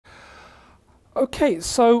Okay,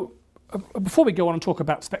 so before we go on and talk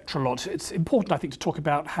about spectra a lot, it's important, I think, to talk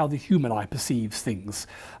about how the human eye perceives things.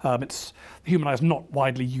 The human eye is not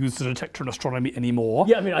widely used as a detector in astronomy anymore.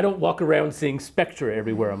 Yeah, I mean, I don't walk around seeing spectra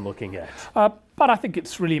everywhere I'm looking at. But I think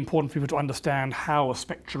it's really important for people to understand how a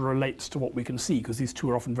spectrum relates to what we can see, because these two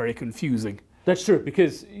are often very confusing. That's true,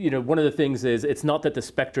 because one of the things is it's not that the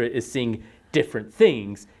spectra is seeing different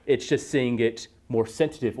things, it's just seeing it more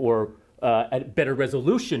sensitive or at better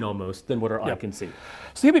resolution almost than what our eye can see.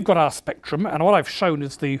 So here we've got our spectrum, and what I've shown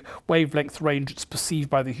is the wavelength range that's perceived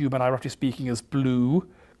by the human eye, roughly speaking, as blue,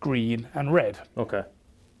 green, and red. Okay.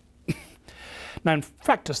 Now, in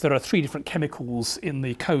practice, there are 3 different chemicals in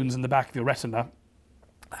the cones in the back of your retina.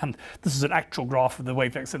 And this is an actual graph of the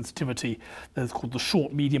wavelength sensitivity. It's called the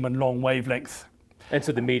short, medium, and long wavelength. And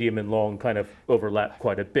so the medium and long kind of overlap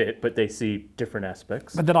quite a bit, but they see different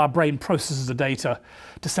aspects. But then our brain processes the data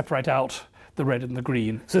to separate out the red and the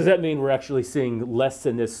green. So does that mean we're actually seeing less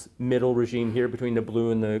in this middle regime here between the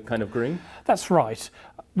blue and the kind of green? That's right.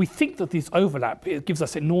 We think that these overlap. It gives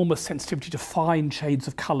us enormous sensitivity to fine shades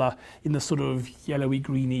of colour in the sort of yellowy,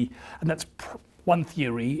 greeny, and that's one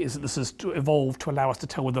theory is that this has evolved to allow us to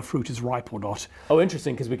tell whether fruit is ripe or not. Oh,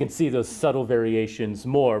 interesting, because we can see those subtle variations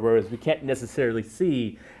more, whereas we can't necessarily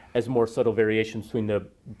see as more subtle variations between the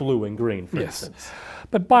blue and green, for instance.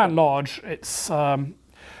 But by and large, it's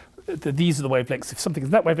these are the wavelengths. If something is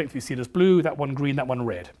that wavelength, we see it as blue, that one green, that one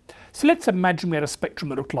red. So let's imagine we had a spectrum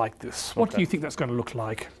that looked like this. What do you think that's going to look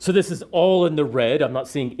like? So this is all in the red. I'm not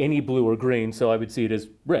seeing any blue or green, so I would see it as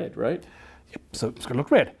red, right? Yep, so it's going to look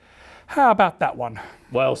red. How about that one?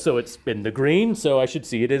 Well, so it's in the green, so I should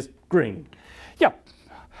see it as green. Yep.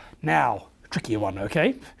 Now, trickier one,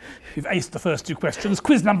 okay? You've aced the first 2 questions.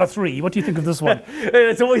 Quiz number 3. What do you think of this one?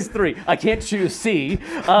 It's always 3. I can't choose C.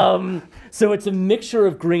 So it's a mixture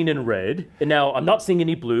of green and red. And now I'm not seeing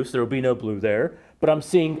any blue, so there will be no blue there. But I'm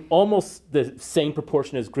seeing almost the same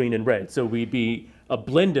proportion as green and red. So we'd be a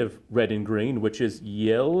blend of red and green, which is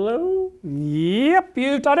yellow? Yep,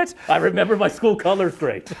 you've done it. I remember my school colors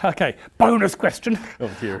great. Okay, bonus question. Oh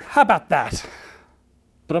dear. How about that?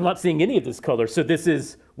 But I'm not seeing any of this color. So this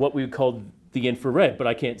is what we would call the infrared, but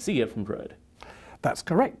I can't see it from red. That's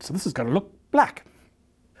correct. So this is going to look black.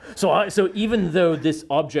 So even though this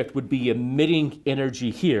object would be emitting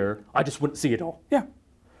energy here, I just wouldn't see it all. Yeah.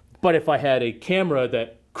 But if I had a camera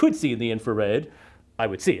that could see the infrared, I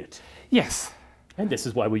would see it. Yes. And this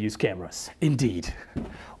is why we use cameras. Indeed.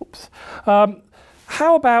 Oops.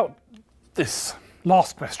 How about this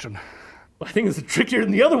last question? I think it's trickier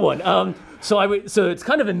than the other one. So it's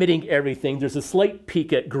kind of emitting everything. There's a slight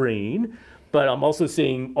peak at green, but I'm also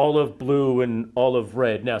seeing olive blue and olive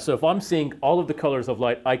red. Now, so if I'm seeing all of the colors of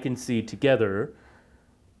light I can see together,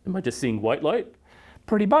 am I just seeing white light?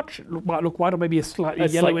 Pretty much. It might look white or maybe a slightly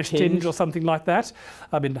yellowish tinge or something like that.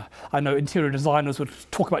 I mean, I know interior designers would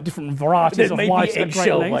talk about different varieties of white at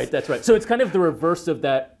great length. White, that's right. So it's kind of the reverse of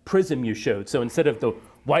that prism you showed. So instead of the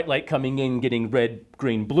white light coming in, getting red,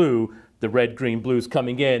 green, blue, the red, green, blues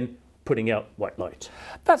coming in, putting out white light.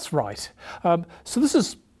 That's right. So this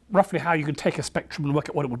is roughly how you can take a spectrum and work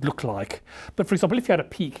out what it would look like. But for example, if you had a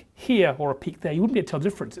peak here or a peak there, you wouldn't be able to tell the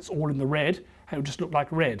difference. It's all in the red, and it would just look like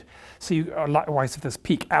red. So likewise, if there's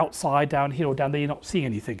peak outside, down here or down there, you're not seeing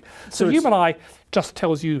anything. So the human eye just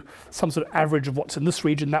tells you some sort of average of what's in this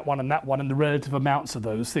region, that one, and the relative amounts of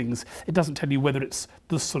those things. It doesn't tell you whether it's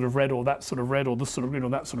this sort of red or that sort of red or this sort of green or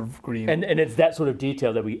that sort of green. And it's that sort of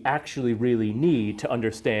detail that we actually really need to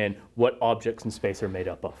understand what objects in space are made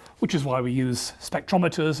up of. Which is why we use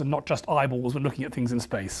spectrometers and not just eyeballs when looking at things in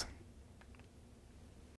space.